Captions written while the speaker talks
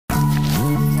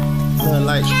nothing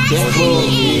like that. You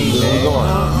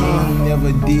ain't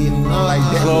never did nothing like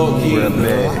that. You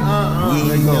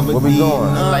ain't never did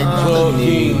nothing like that.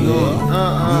 You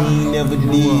ain't never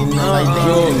did nothing like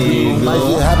that. Might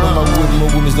just happen my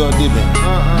women start dipping.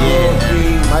 Yeah.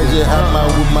 Might just happen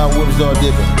my women start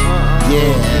dipping.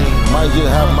 Yeah. Might just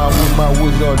happen my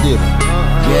women start dipping.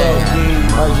 Yeah.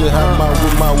 Might just happen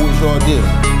my women start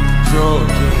dipping.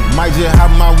 Might just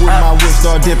have my wood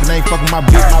start dipping. Ain't fucking my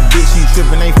bitch, she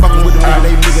tripping. Ain't fucking with them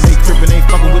nigga, they tripping. Ain't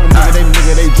fucking with them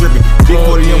nigga, they dripping. Big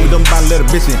 40 young with them about to let a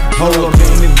bitch in. Hold up,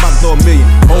 nigga, about to throw $1 million.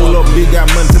 Hold up, big got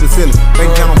money to the ceiling.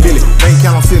 Bank count on Billy, bank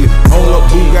count on silly. Hold up,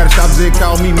 boo, got a shop, just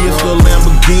call me Mr.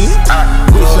 Lamborghini.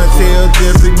 Wish Chantel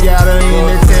Jeffrey got her in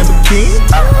that Lamborghini.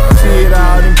 Shit,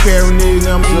 all them parent niggas,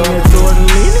 I'm in that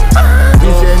tortellini.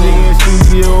 Bitch, that nigga in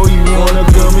studio, you wanna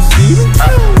come and see me?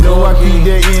 No, I keep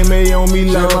that MA on me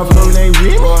like my flow ain't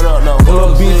real.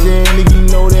 Little bitch ass nigga, you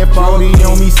know that 40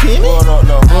 on me skinny.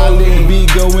 I let the beat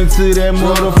go into that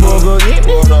motherfucker in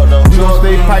it. We gon'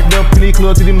 stay piped up in the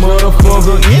club to the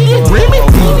motherfucker in it.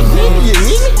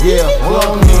 Yeah, hold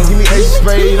on nigga, give me ace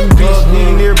spade. Them bitch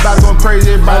nigga, everybody going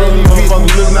crazy. Everybody in these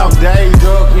bitches looking out days.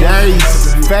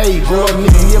 Fade, boy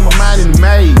nigga, yeah, my mind in the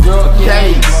maze.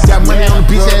 Okay, got money on the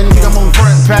bitch ass nigga, I'm on the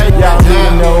front page. Y'all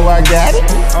nigga know I got it.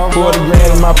 40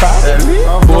 grand in my pocket.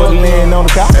 40 land on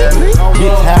the couch.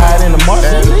 Bitch hide in the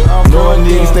market. No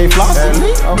nigga stay flossing.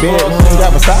 Bedroom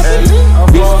got Versace.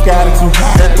 Bitch got it too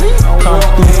hot. Come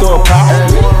through the store power.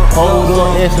 Hold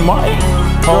up Aston Martin.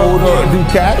 Hold up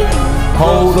Ducati.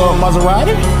 Hold up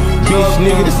Maserati. Bitch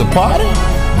nigga, this a party.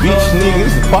 Bitch nigga,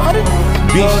 this a party.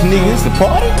 Bitch nigga, this a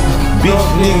party. Bitch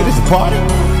nigga, this a party.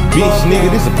 Bitch nigga,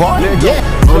 this a party. Yeah.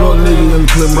 Hold on, nigga, let me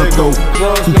clear my throat.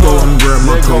 Too cold, I'ma grab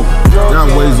my coat.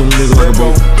 Got waves on me, nigga, like a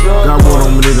boat. Got water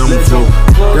on me, nigga, I'ma float.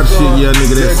 Got shit, yeah,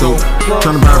 nigga, that soap.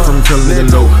 Tryna buy from me, tell a nigga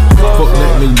no. Fuck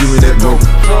that nigga, give me that go.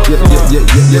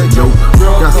 Yeah, yo.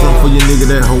 Got something for your nigga,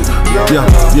 that hope. Yeah,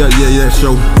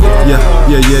 show. Yeah.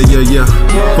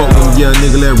 Fuck with me, yeah,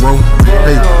 nigga, that roll.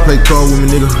 Hey, play card with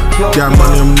me, nigga. Got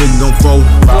money, I'm nigga gon' fold.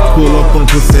 Pull up on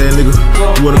the pussy ass nigga.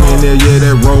 What I'm in there, yeah,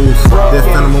 that rolls. That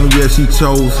phantom on me, yeah, she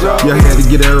chose. Yeah, I had to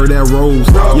get her that rose.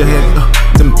 Yeah, had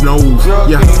them nose.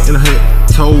 Yeah, and I had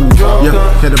toes. Yeah,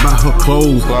 had to buy her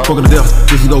clothes. Fuck to death,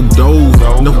 this go doze.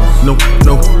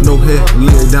 No head,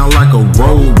 lay it down like a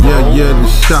robe. Yeah, the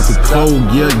shop is closed.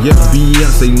 Yeah,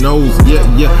 Beyonce knows.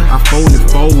 Yeah, I fold,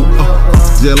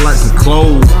 just like some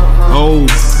clothes. Oh,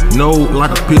 no,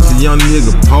 like a picture, young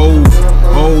nigga pose.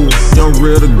 Oh, young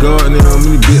real to God, and on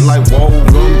me bit like whoa.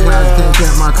 Go in class, can't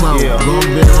count my clothes. Go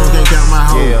in bedroom, can't count my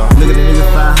hoe. Look at the nigga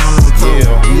 500 on the toe.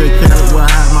 DJ count where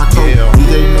I hide my coat.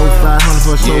 DJ know 500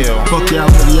 for sure. Fuck y'all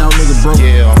nigga broke.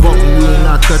 Fuck me, we ain't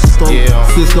not touch the throat.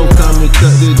 Cisco come and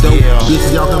cut this dope.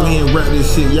 Bitches, y'all come here and rap this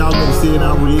shit. Y'all niggas sit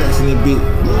down relaxing this bit.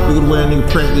 Look at the way a nigga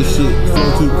practice shit.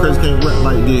 Flowing too crazy, can't rap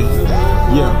like this.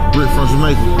 Yeah, Brick from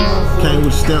Jamaica. Came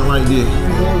with a stamp like this.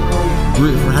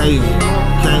 Brick from Haiti.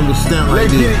 Came with a stamp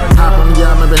like this. Hop on the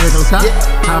yacht, maybe head on top.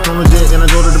 Hop on the jet and I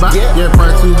go to the box. Yeah,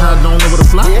 price too high, don't know where to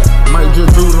fly. Might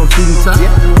just do it on shooting top.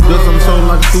 Does some soul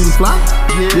like a shooting fly.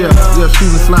 Yeah,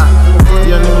 shooting fly.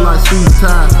 Yeah, nigga like shooting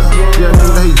ties. Yeah,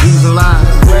 nigga hate G's and lies.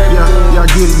 Yeah, y'all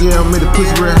get it, yeah, I made a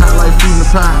pussy red hot like shooting the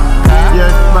pie.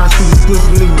 Yeah, if I shoot this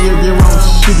pussy, nigga, yeah, wrong,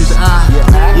 shoot his eye.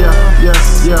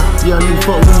 Yeah, nigga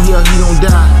fuck with me, yeah, he gon'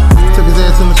 die. Took his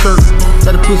ass in the church,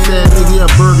 got a pussy ass nigga,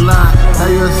 yeah, bird lie. Have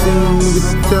you ever seen a nigga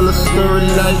tell a story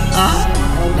like I?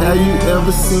 Have you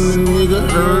ever seen a nigga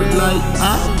heard like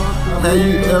I? Have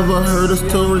you ever heard a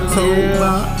story told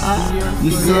by I?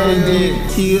 Your son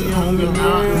get killed, homie, I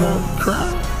won't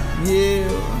cry. Yeah.